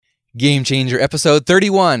Game Changer Episode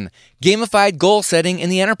 31, Gamified Goal Setting in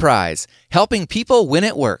the Enterprise, Helping People Win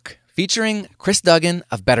at Work, featuring Chris Duggan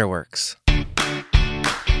of BetterWorks.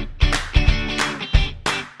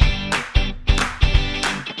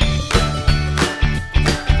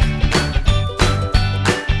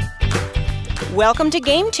 Welcome to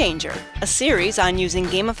Game Changer, a series on using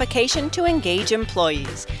gamification to engage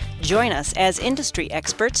employees. Join us as industry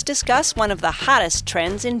experts discuss one of the hottest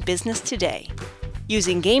trends in business today.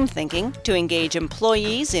 Using game thinking to engage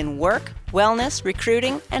employees in work, wellness,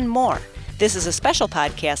 recruiting, and more. This is a special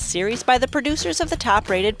podcast series by the producers of the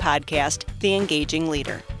top-rated podcast, The Engaging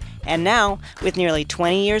Leader. And now, with nearly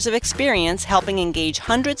 20 years of experience helping engage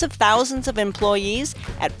hundreds of thousands of employees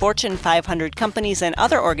at Fortune 500 companies and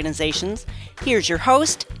other organizations, here's your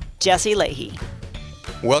host, Jesse Leahy.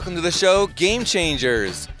 Welcome to the show, Game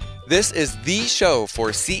Changers. This is the show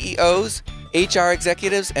for CEOs, HR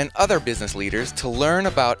executives, and other business leaders to learn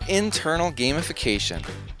about internal gamification.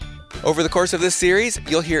 Over the course of this series,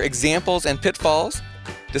 you'll hear examples and pitfalls,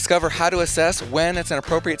 discover how to assess when it's an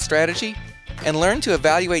appropriate strategy, and learn to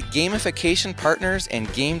evaluate gamification partners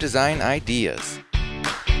and game design ideas.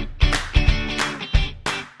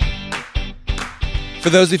 For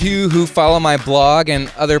those of you who follow my blog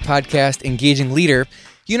and other podcast, Engaging Leader,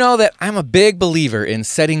 you know that I'm a big believer in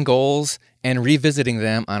setting goals and revisiting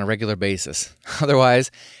them on a regular basis. Otherwise,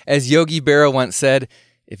 as Yogi Berra once said,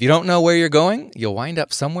 if you don't know where you're going, you'll wind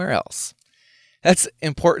up somewhere else. That's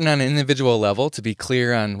important on an individual level to be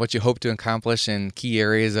clear on what you hope to accomplish in key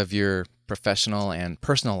areas of your professional and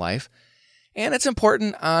personal life. And it's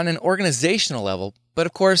important on an organizational level, but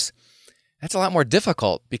of course, that's a lot more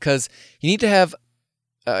difficult because you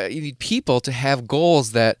need people to have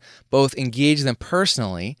goals that both engage them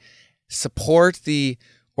personally, support the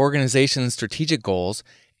organization's strategic goals,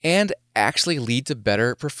 and actually lead to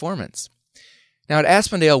better performance. Now at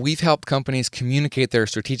Aspendale, we've helped companies communicate their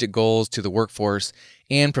strategic goals to the workforce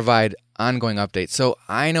and provide ongoing updates, so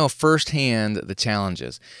I know firsthand the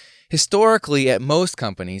challenges. Historically, at most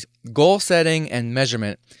companies, goal setting and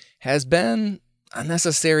measurement has been a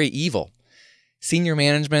necessary evil. Senior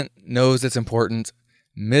management knows it's important.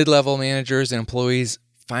 Mid-level managers and employees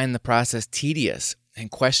find the process tedious and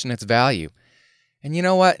question its value. And you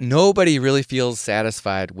know what? Nobody really feels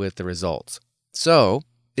satisfied with the results. So,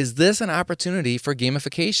 is this an opportunity for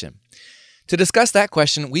gamification? To discuss that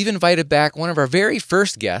question, we've invited back one of our very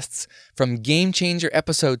first guests from Game Changer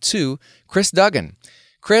Episode 2, Chris Duggan.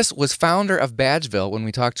 Chris was founder of Badgeville when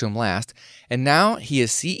we talked to him last, and now he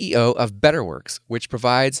is CEO of BetterWorks, which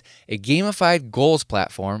provides a gamified goals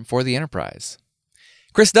platform for the enterprise.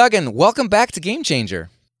 Chris Duggan, welcome back to Game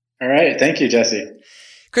Changer. All right. Thank you, Jesse.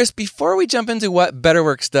 Chris, before we jump into what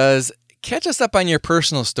BetterWorks does, catch us up on your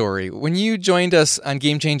personal story. When you joined us on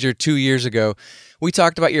Game Changer 2 years ago, we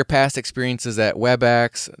talked about your past experiences at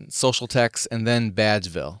WebEx, SocialTex, and then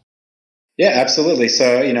Badgeville. Yeah, absolutely.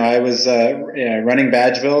 So, I was running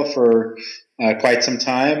Badgeville for quite some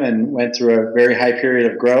time and went through a very high period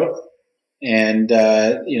of growth. And,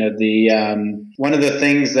 one of the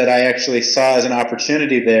things that I actually saw as an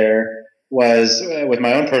opportunity there was with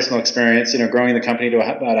my own personal experience, growing the company to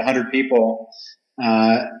about 100 people.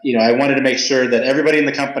 I wanted to make sure that everybody in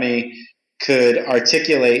the company could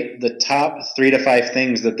articulate the top 3 to 5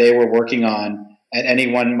 things that they were working on at any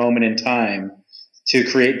one moment in time to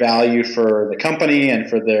create value for the company and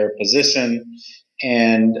for their position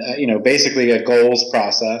and, basically a goals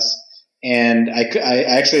process. And I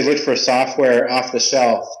actually looked for software off the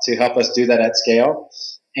shelf to help us do that at scale.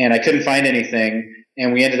 And I couldn't find anything.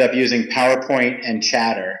 And we ended up using PowerPoint and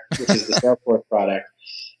Chatter, which is the Salesforce product.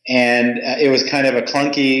 And it was kind of a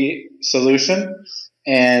clunky solution.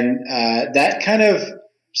 And that kind of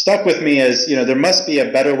stuck with me as, there must be a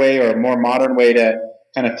better way or a more modern way to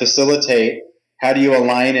kind of facilitate how do you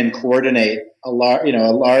align and coordinate a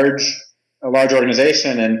large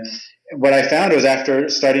organization. And what I found was after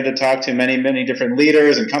starting to talk to many, many different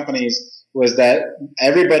leaders and companies was that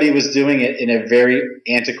everybody was doing it in a very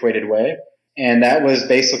antiquated way. And that was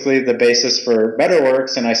basically the basis for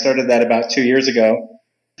BetterWorks. And I started that about 2 years ago.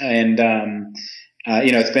 And,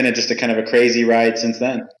 it's been just a kind of a crazy ride since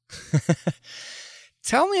then.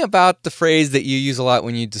 Tell me about the phrase that you use a lot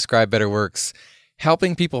when you describe BetterWorks,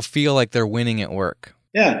 helping people feel like they're winning at work.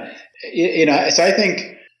 Yeah. So I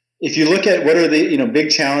think if you look at what are the,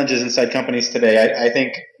 big challenges inside companies today, I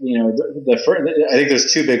think, I think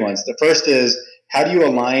there's 2 big ones. The first is, how do you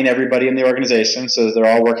align everybody in the organization so that they're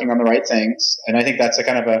all working on the right things? And I think that's a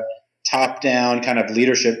kind of a top-down kind of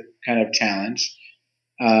leadership kind of challenge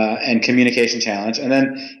and communication challenge. And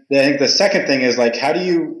then I think the second thing is how do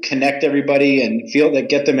you connect everybody and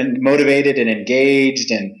get them motivated and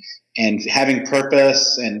engaged and and having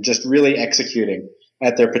purpose and just really executing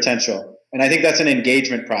at their potential. And I think that's an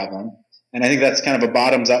engagement problem. And I think that's kind of a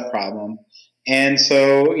bottoms up problem. And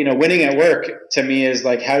so, winning at work to me is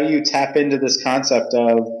like, how do you tap into this concept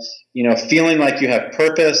of, feeling like you have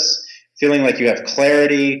purpose, feeling like you have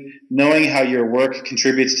clarity, knowing how your work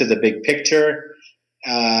contributes to the big picture,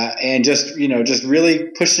 and just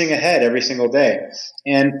really pushing ahead every single day.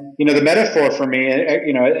 And, the metaphor for me,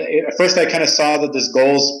 at first I kind of saw that this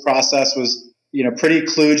goals process was, pretty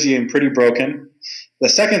kludgy and pretty broken. The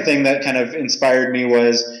second thing that kind of inspired me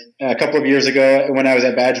was a couple of years ago when I was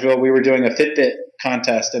at Badgeville, we were doing a Fitbit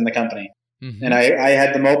contest in the company. Mm-hmm. And I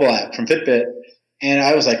had the mobile app from Fitbit. And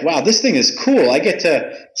I was like, wow, this thing is cool. I get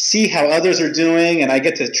to see how others are doing and I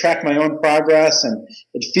get to track my own progress and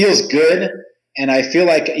it feels good. And I feel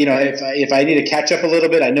like, if I need to catch up a little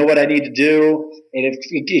bit, I know what I need to do. And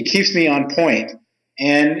it keeps me on point.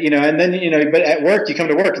 And, but at work, you come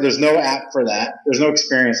to work, there's no app for that. There's no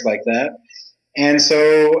experience like that. And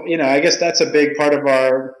so, I guess that's a big part of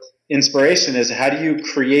our inspiration is how do you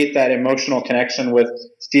create that emotional connection with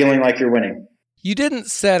feeling like you're winning? You didn't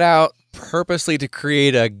set out purposely to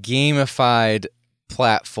create a gamified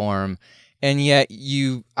platform, and yet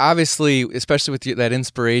you obviously, especially with that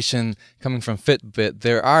inspiration coming from Fitbit,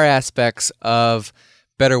 there are aspects of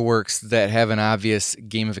BetterWorks that have an obvious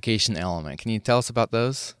gamification element. Can you tell us about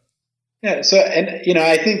those? Yeah. So, and,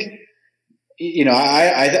 I think,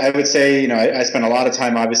 I would say, I spent a lot of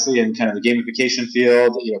time obviously in kind of the gamification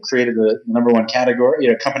field, created the number one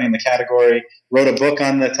category, company in the category, wrote a book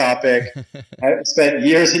on the topic. I spent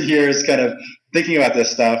years and years kind of thinking about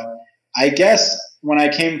this stuff. I guess when I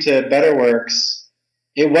came to BetterWorks,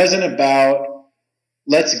 it wasn't about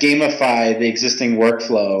let's gamify the existing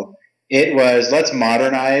workflow. It was let's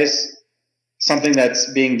modernize something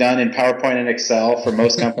that's being done in PowerPoint and Excel for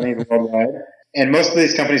most companies worldwide. And most of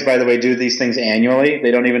these companies, by the way, do these things annually.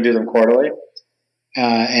 They don't even do them quarterly.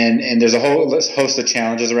 And there's a whole host of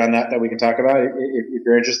challenges around that we can talk about if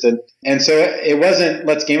you're interested. And so it wasn't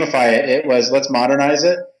let's gamify it. It was let's modernize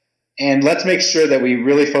it. And let's make sure that we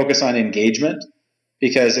really focus on engagement.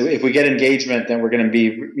 Because if we get engagement, then we're going to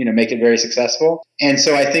be, make it very successful. And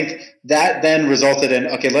so I think that then resulted in,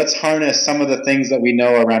 okay, let's harness some of the things that we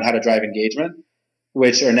know around how to drive engagement,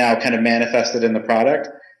 which are now kind of manifested in the product.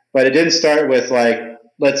 But it didn't start with like,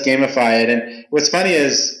 let's gamify it. And what's funny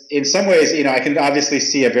is in some ways, I can obviously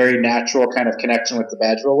see a very natural kind of connection with the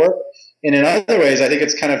Badgeville work. And in other ways, I think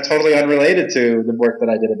it's kind of totally unrelated to the work that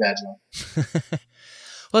I did at Badgeville.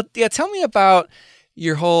 Well, yeah, tell me about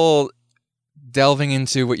your whole delving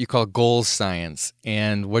into what you call goals science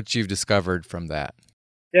and what you've discovered from that.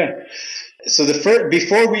 Yeah. So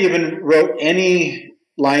before we even wrote any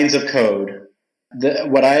lines of code,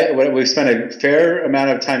 what we spent a fair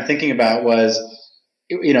amount of time thinking about was,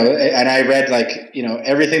 and I read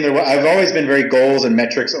everything there was. I've always been very goals and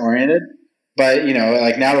metrics oriented, but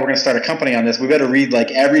like now that we're going to start a company on this, we better read like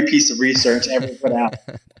every piece of research ever put out.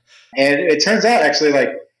 And it turns out actually like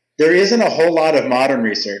there isn't a whole lot of modern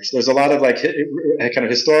research. There's a lot of like kind of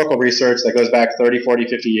historical research that goes back 30, 40,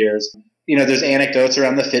 50 years. There's anecdotes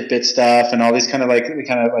around the Fitbit stuff and all these kind of like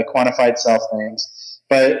quantified self things.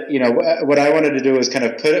 But, what I wanted to do is kind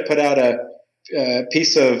of put out a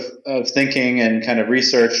piece of thinking and kind of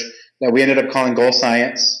research that we ended up calling Goal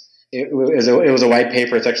Science. It was a white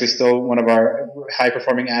paper. It's actually still one of our high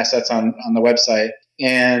performing assets on the website.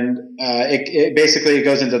 And it basically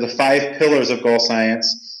goes into the 5 pillars of Goal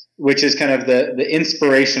Science, which is kind of the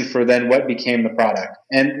inspiration for then what became the product.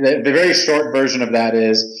 And the very short version of that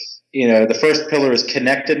is, the first pillar is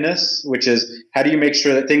connectedness, which is how do you make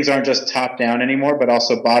sure that things aren't just top down anymore, but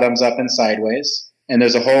also bottoms up and sideways. And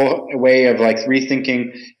there's a whole way of like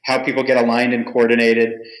rethinking how people get aligned and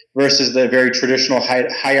coordinated versus the very traditional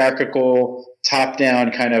hierarchical top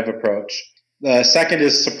down kind of approach. The second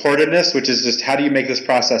is supportiveness, which is just how do you make this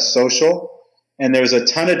process social? And there's a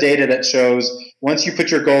ton of data that shows once you put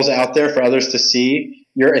your goals out there for others to see,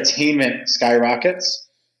 your attainment skyrockets.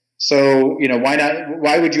 So,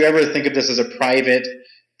 why would you ever think of this as a private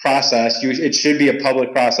process? It should be a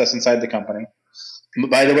public process inside the company.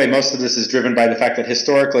 By the way, most of this is driven by the fact that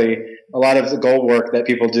historically, a lot of the goal work that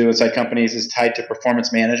people do inside companies is tied to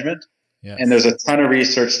performance management. Yes. And there's a ton of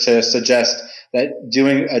research to suggest that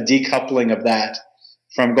doing a decoupling of that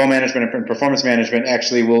from goal management and performance management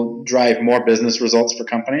actually will drive more business results for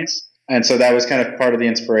companies. And so that was kind of part of the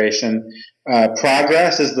inspiration.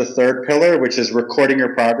 Progress is the third pillar, which is recording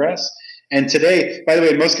your progress. And today, by the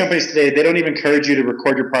way, most companies today, they don't even encourage you to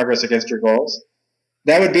record your progress against your goals.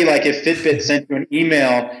 That would be like if Fitbit sent you an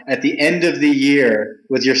email at the end of the year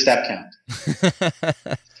with your step count.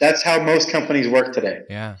 That's how most companies work today.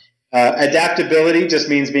 Yeah. Adaptability just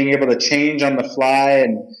means being able to change on the fly,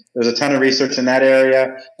 and there's a ton of research in that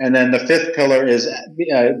area. And then the fifth pillar is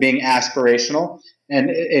being aspirational and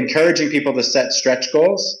encouraging people to set stretch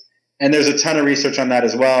goals. And there's a ton of research on that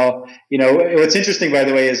as well. What's interesting, by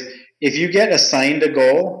the way, is if you get assigned a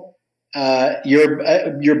goal, your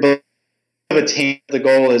belief of attaining the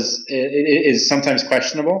goal is sometimes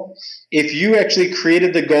questionable. If you actually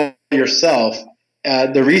created the goal yourself,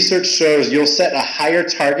 the research shows you'll set a higher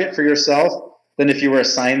target for yourself than if you were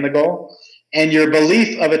assigned the goal. And your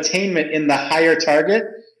belief of attainment in the higher target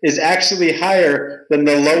is actually higher than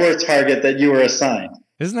the lower target that you were assigned.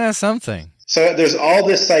 Isn't that something? So there's all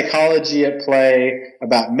this psychology at play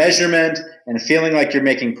about measurement and feeling like you're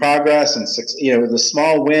making progress, and the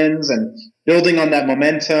small wins and building on that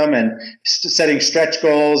momentum and setting stretch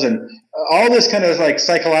goals and all this kind of like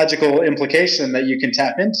psychological implication that you can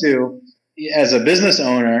tap into as a business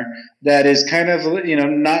owner that is kind of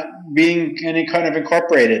not being any kind of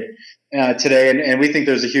incorporated today, and we think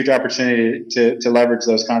there's a huge opportunity to leverage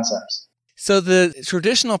those concepts. So the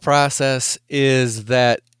traditional process is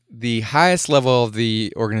that the highest level of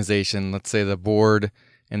the organization, let's say the board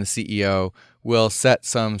and the CEO, will set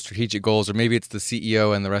some strategic goals, or maybe it's the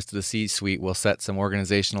CEO and the rest of the C-suite will set some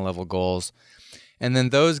organizational level goals. And then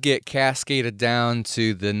those get cascaded down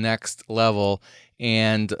to the next level,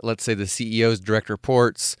 and let's say the CEO's direct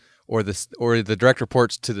reports or the direct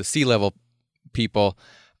reports to the C-level people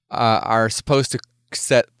are supposed to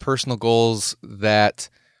set personal goals that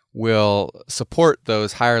will support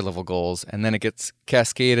those higher level goals, and then it gets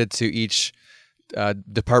cascaded to each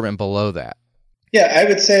department below that. Yeah, I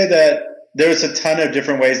would say that there's a ton of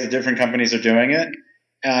different ways that different companies are doing it,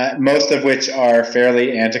 most of which are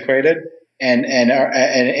fairly antiquated and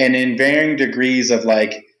in varying degrees of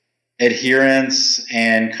like adherence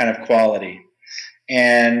and kind of quality.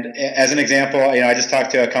 And as an example, I just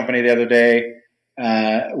talked to a company the other day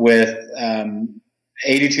with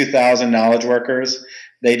 82,000 knowledge workers.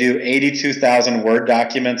 They do 82,000 Word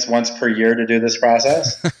documents once per year to do this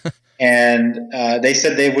process. And they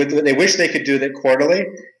said they wish they could do that quarterly,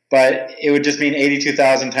 but it would just mean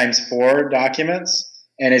 82,000 times 4 documents,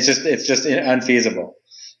 and it's just unfeasible.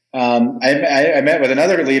 I met with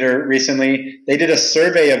another leader recently. They did a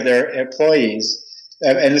survey of their employees,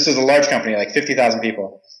 and this was a large company, like 50,000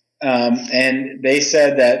 people. And they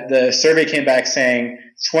said that the survey came back saying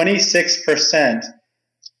 26%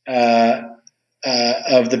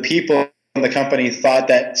 of the people in the company thought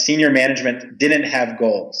that senior management didn't have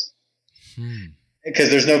goals because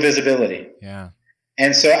there's no visibility. Yeah.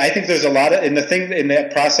 And so I think there's a lot of in that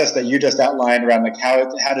process that you just outlined around like how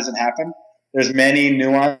does it happen? There's many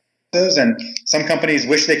nuances, and some companies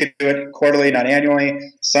wish they could do it quarterly, not annually.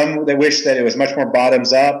 Some they wish that it was much more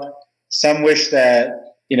bottoms up. Some wish that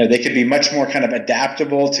they could be much more kind of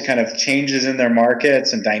adaptable to kind of changes in their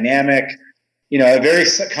markets and dynamic. A very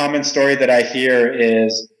common story that I hear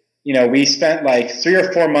is, we spent like 3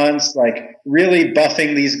 or 4 months like really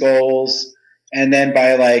buffing these goals, and then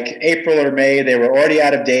by like April or May they were already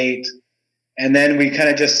out of date. And then we kind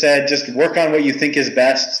of just said, just work on what you think is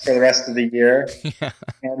best for the rest of the year. Yeah.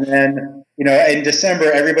 And then, in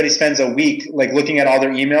December, everybody spends a week like looking at all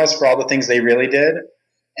their emails for all the things they really did,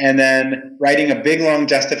 and then writing a big long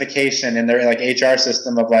justification in their like HR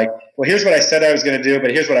system of like, well, here's what I said I was going to do,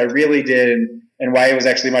 but here's what I really did and why it was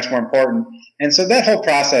actually much more important. And so that whole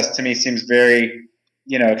process to me seems very,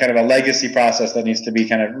 kind of a legacy process that needs to be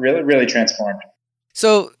kind of really, really transformed.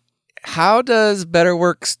 So how does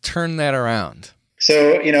BetterWorks turn that around?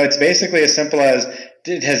 So, it's basically as simple as,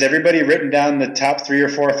 has everybody written down the top 3 or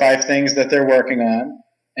 4 or 5 things that they're working on?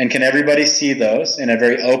 And can everybody see those in a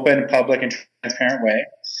very open, public, and transparent way?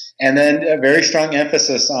 And then a very strong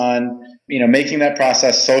emphasis on, making that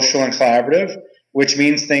process social and collaborative, which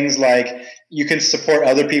means things like you can support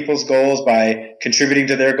other people's goals by contributing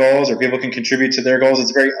to their goals, or people can contribute to their goals.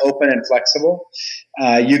 It's very open and flexible.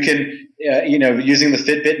 You can, using the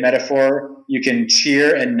Fitbit metaphor, you can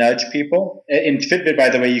cheer and nudge people. In Fitbit, by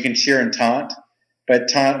the way, you can cheer and taunt, but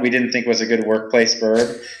taunt we didn't think was a good workplace verb.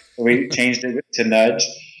 So we changed it to nudge.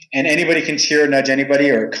 And anybody can cheer or nudge anybody,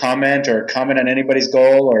 or comment on anybody's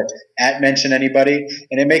goal, or mention anybody.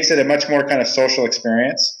 And it makes it a much more kind of social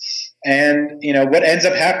experience. And, what ends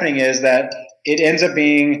up happening is that it ends up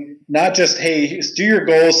being not just, hey, do your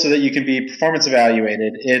goals so that you can be performance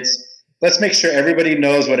evaluated. It's let's make sure everybody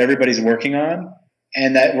knows what everybody's working on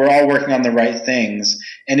and that we're all working on the right things.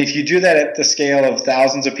 And if you do that at the scale of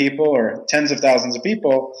thousands of people or tens of thousands of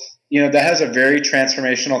people, that has a very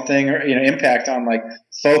transformational thing or, impact on like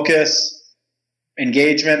focus,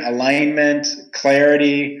 engagement, alignment,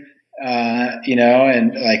 clarity,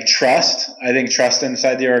 and like trust. I think trust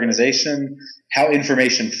inside the organization, how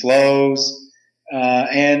information flows,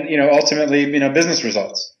 and ultimately, business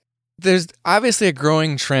results. There's obviously a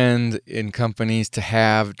growing trend in companies to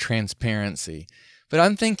have transparency, but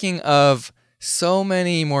I'm thinking of so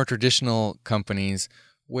many more traditional companies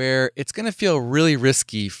where it's going to feel really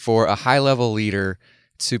risky for a high-level leader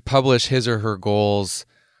to publish his or her goals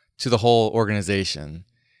to the whole organization.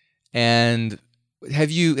 And when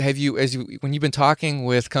you've been talking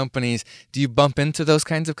with companies, do you bump into those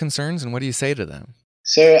kinds of concerns, and what do you say to them?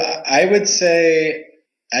 So I would say,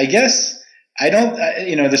 I guess I don't.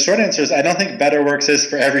 The short answer is I don't think BetterWorks is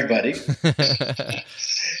for everybody.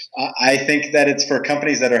 I think that it's for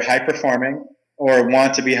companies that are high performing or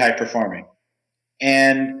want to be high performing,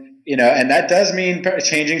 and that does mean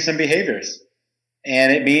changing some behaviors,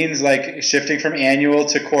 and it means like shifting from annual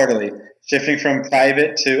to quarterly, shifting from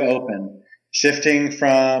private to open, shifting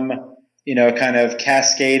from kind of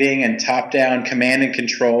cascading and top down command and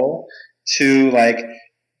control to like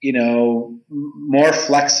more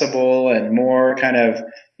flexible and more kind of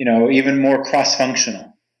even more cross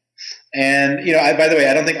functional. And by the way,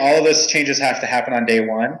 I don't think all of those changes have to happen on day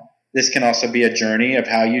one. This can also be a journey of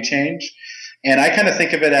how you change. And I kind of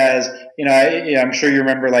think of it as I'm sure you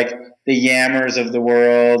remember like the Yammers of the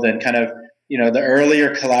world and kind of the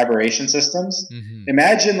earlier collaboration systems. Mm-hmm.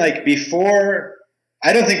 Imagine like before.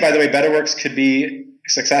 I don't think, by the way, BetterWorks could be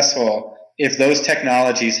successful if those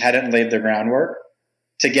technologies hadn't laid the groundwork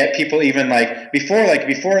to get people even like before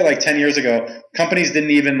 10 years ago, companies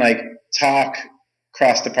didn't even like talk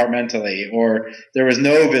cross-departmentally, or there was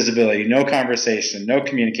no visibility, no conversation, no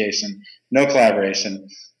communication, no collaboration.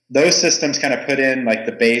 Those systems kind of put in like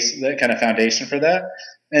the base, the kind of foundation for that.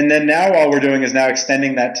 And then now all we're doing is now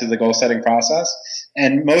extending that to the goal setting process.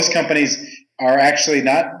 And most companies are actually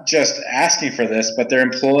not just asking for this, but their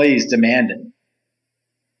employees demand it.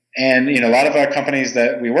 And a lot of our companies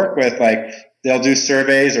that we work with, like they'll do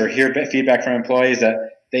surveys or hear feedback from employees that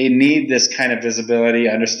they need this kind of visibility,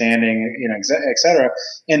 understanding, et cetera.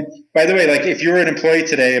 And by the way, like if you were an employee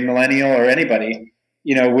today, a millennial or anybody,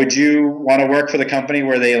 would you want to work for the company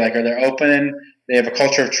where they're open, they have a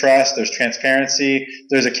culture of trust, there's transparency,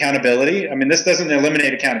 there's accountability? I mean, this doesn't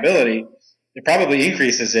eliminate accountability. It probably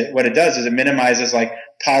increases it. What it does is it minimizes like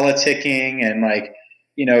politicking and like,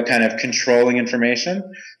 kind of controlling information.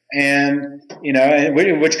 And,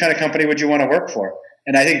 which kind of company would you want to work for?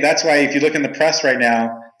 And I think that's why if you look in the press right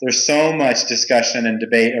now, there's so much discussion and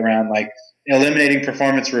debate around like eliminating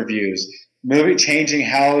performance reviews, changing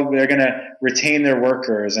how they're going to retain their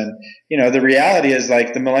workers. And, the reality is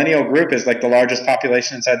like the millennial group is like the largest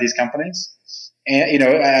population inside these companies. And,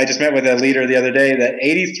 I just met with a leader the other day that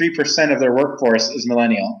 83% of their workforce is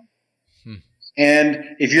millennial.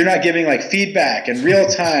 And if you're not giving like feedback and real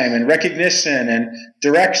time and recognition and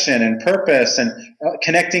direction and purpose and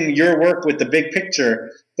connecting your work with the big picture,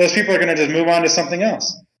 those people are going to just move on to something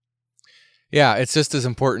else. Yeah, it's just as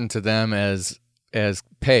important to them as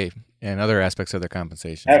pay and other aspects of their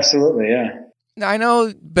compensation. Absolutely, yeah. Now, I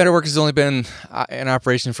know BetterWorks has only been in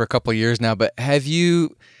operation for a couple of years now, but have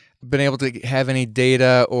you been able to have any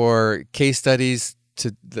data or case studies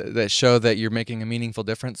that show that you're making a meaningful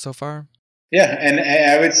difference so far? Yeah, and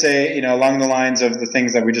I would say, along the lines of the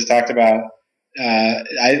things that we just talked about,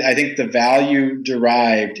 I think the value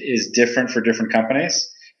derived is different for different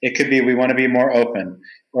companies. It could be we want to be more open,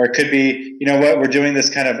 or it could be, we're doing this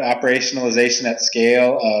kind of operationalization at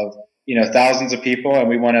scale of, thousands of people, and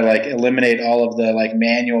we want to like eliminate all of the like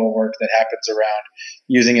manual work that happens around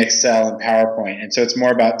using Excel and PowerPoint. And so it's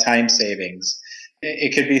more about time savings.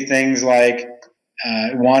 It could be things like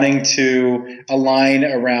wanting to align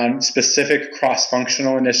around specific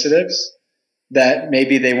cross-functional initiatives that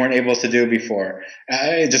maybe they weren't able to do before.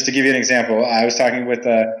 Just to give you an example, I was talking with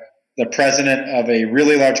the president of a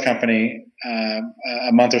really large company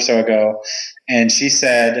a month or so ago, and she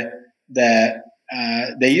said that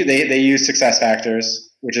they use SuccessFactors,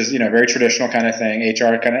 which is very traditional kind of thing,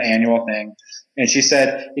 HR kind of annual thing. And she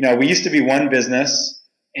said, we used to be one business.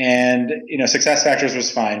 And, SuccessFactors was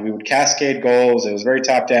fine. We would cascade goals. It was very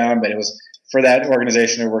top down, but it was for that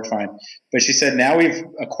organization, it worked fine. But she said, now we've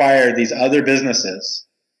acquired these other businesses.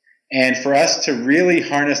 And for us to really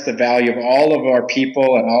harness the value of all of our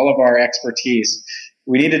people and all of our expertise,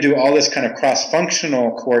 we need to do all this kind of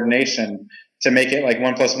cross-functional coordination to make it like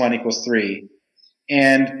 1 + 1 = 3.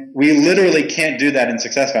 And we literally can't do that in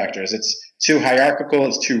SuccessFactors. It's too hierarchical.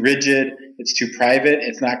 It's too rigid. It's too private.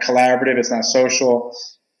 It's not collaborative. It's not social.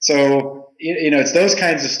 So, it's those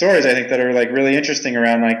kinds of stories I think that are like really interesting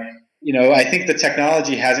around like, I think the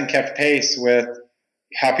technology hasn't kept pace with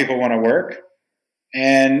how people want to work.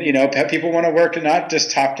 And, people want to work not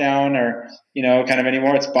just top down or, kind of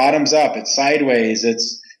anymore. It's bottoms up. It's sideways.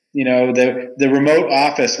 It's, the remote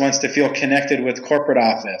office wants to feel connected with corporate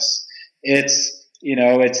office. They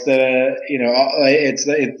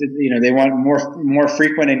want more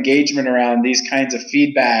frequent engagement around these kinds of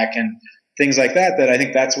feedback and things like that. That I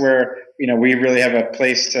think that's where, we really have a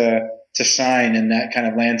place to shine in that kind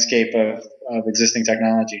of landscape of existing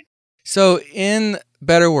technology. So in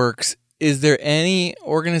BetterWorks, is there any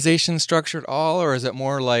organization structure at all, or is it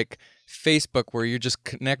more like Facebook where you're just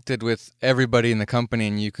connected with everybody in the company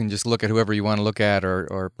and you can just look at whoever you want to look at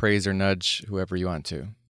or praise or nudge whoever you want to?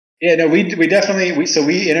 Yeah, no, we definitely,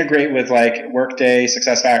 we integrate with like Workday,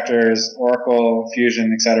 SuccessFactors, Oracle,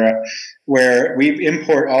 Fusion, et cetera, where we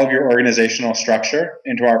import all of your organizational structure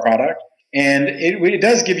into our product. And it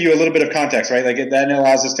does give you a little bit of context, right? Like that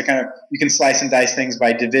allows us to kind of, you can slice and dice things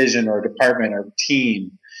by division or department or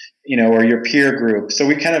team, or your peer group. So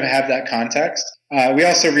we kind of have that context. We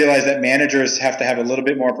also realize that managers have to have a little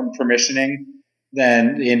bit more permissioning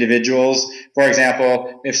than the individuals. For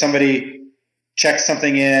example, if somebody checks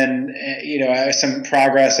something in, some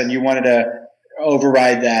progress and you wanted to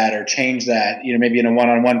override that or change that, maybe in a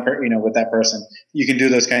one-on-one, with that person, you can do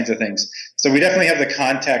those kinds of things. So we definitely have the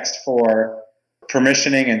context for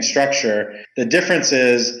permissioning and structure. The difference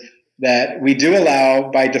is that we do allow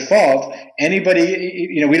by default anybody,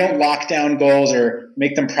 we don't lock down goals or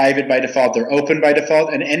make them private by default. They're open by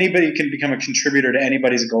default, and anybody can become a contributor to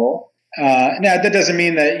anybody's goal. Now that doesn't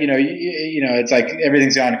mean that, it's like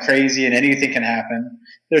everything's gone crazy and anything can happen.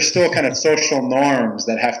 There's still kind of social norms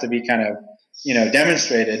that have to be kind of,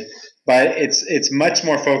 demonstrated, but it's much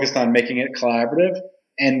more focused on making it collaborative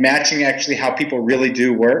and matching actually how people really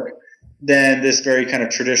do work than this very kind of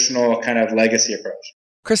traditional kind of legacy approach.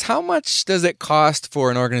 Chris, how much does it cost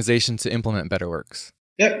for an organization to implement BetterWorks?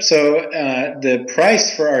 Yep. So the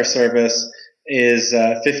price for our service is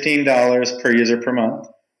 $15 per user per month.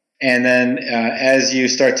 And then as you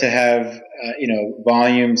start to have,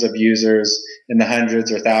 volumes of users in the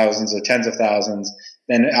hundreds or thousands or tens of thousands,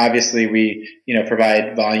 then obviously we,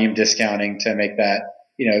 provide volume discounting to make that,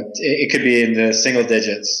 it could be in the single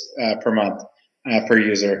digits per month per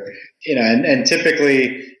user. And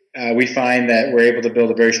typically we find that we're able to build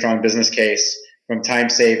a very strong business case from time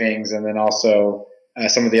savings and then also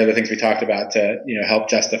some of the other things we talked about to, help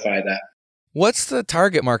justify that. What's the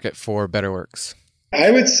target market for BetterWorks? I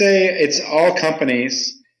would say it's all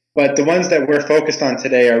companies, but the ones that we're focused on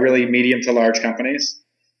today are really medium to large companies.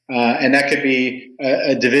 And that could be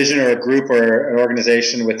a division or a group or an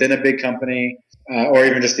organization within a big company, or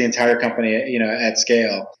even just the entire company, at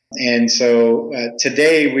scale. And so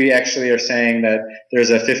today we actually are saying that there's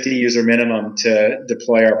a 50 user minimum to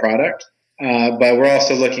deploy our product. But we're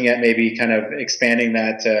also looking at maybe kind of expanding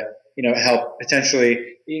that to, help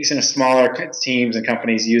potentially smaller teams and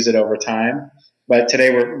companies use it over time. But today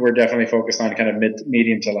we're definitely focused on kind of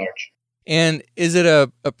medium to large. And is it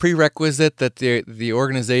a prerequisite that the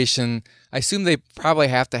organization, I assume they probably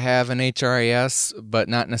have to have an HRIS, but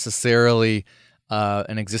not necessarily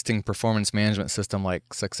an existing performance management system like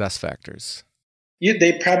SuccessFactors?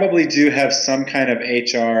 They probably do have some kind of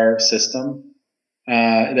HR system.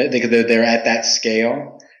 They're at that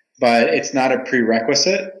scale, but it's not a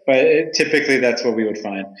prerequisite. But typically that's what we would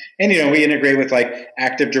find. And, we integrate with like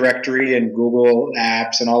Active Directory and Google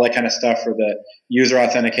Apps and all that kind of stuff for the user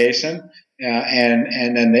authentication.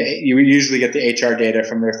 And then you usually get the HR data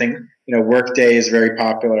from their thing. Workday is very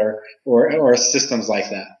popular or systems like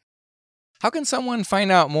that. How can someone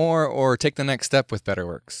find out more or take the next step with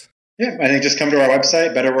BetterWorks? Yeah, I think just come to our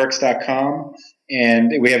website, betterworks.com,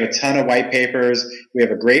 and we have a ton of white papers. We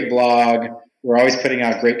have a great blog. We're always putting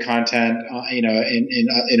out great content,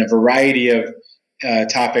 in a variety of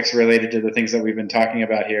topics related to the things that we've been talking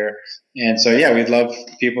about here. And so, yeah, we'd love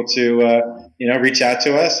people to, reach out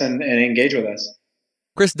to us and engage with us.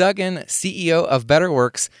 Chris Duggan, CEO of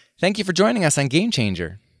BetterWorks, thank you for joining us on Game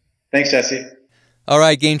Changer. Thanks, Jesse. All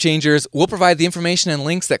right, Game Changers, we'll provide the information and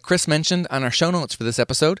links that Chris mentioned on our show notes for this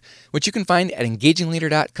episode, which you can find at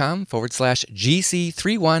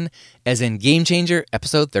engagingleader.com/GC31, as in Game Changer,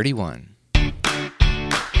 episode 31.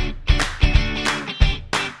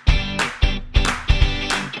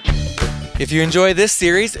 If you enjoy this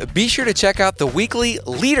series, be sure to check out the weekly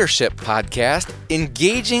leadership podcast,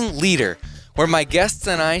 Engaging Leader, where my guests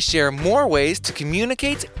and I share more ways to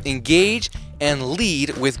communicate, engage, and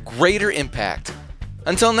lead with greater impact.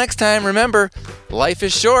 Until next time, remember, life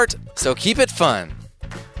is short, so keep it fun.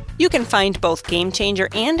 You can find both Game Changer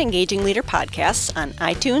and Engaging Leader podcasts on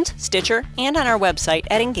iTunes, Stitcher, and on our website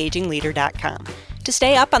at engagingleader.com. To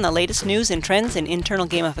stay up on the latest news and trends in internal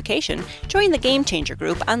gamification, join the Game Changer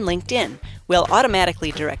group on LinkedIn. We'll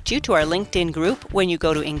automatically direct you to our LinkedIn group when you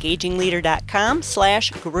go to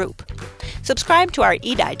engagingleader.com/group. Subscribe to our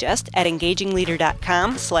e-digest at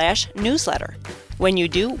engagingleader.com/newsletter. When you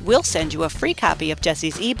do, we'll send you a free copy of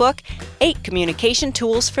Jesse's ebook, 8 Communication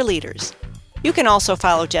Tools for Leaders. You can also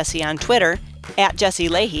follow Jesse on Twitter,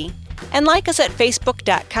 @JesseLeahy, and like us at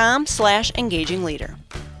facebook.com/engagingleader.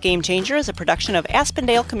 Game Changer is a production of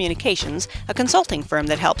Aspendale Communications, a consulting firm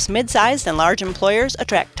that helps mid-sized and large employers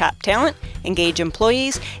attract top talent, engage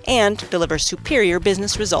employees, and deliver superior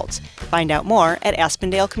business results. Find out more at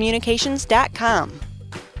AspendaleCommunications.com.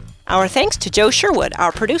 Our thanks to Joe Sherwood,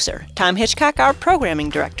 our producer, Tom Hitchcock, our programming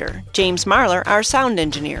director, James Marler, our sound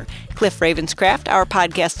engineer, Cliff Ravenscraft, our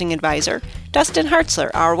podcasting advisor, Dustin Hartzler,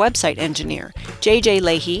 our website engineer, JJ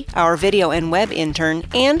Leahy, our video and web intern,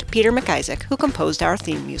 and Peter McIsaac, who composed our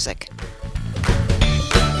theme music.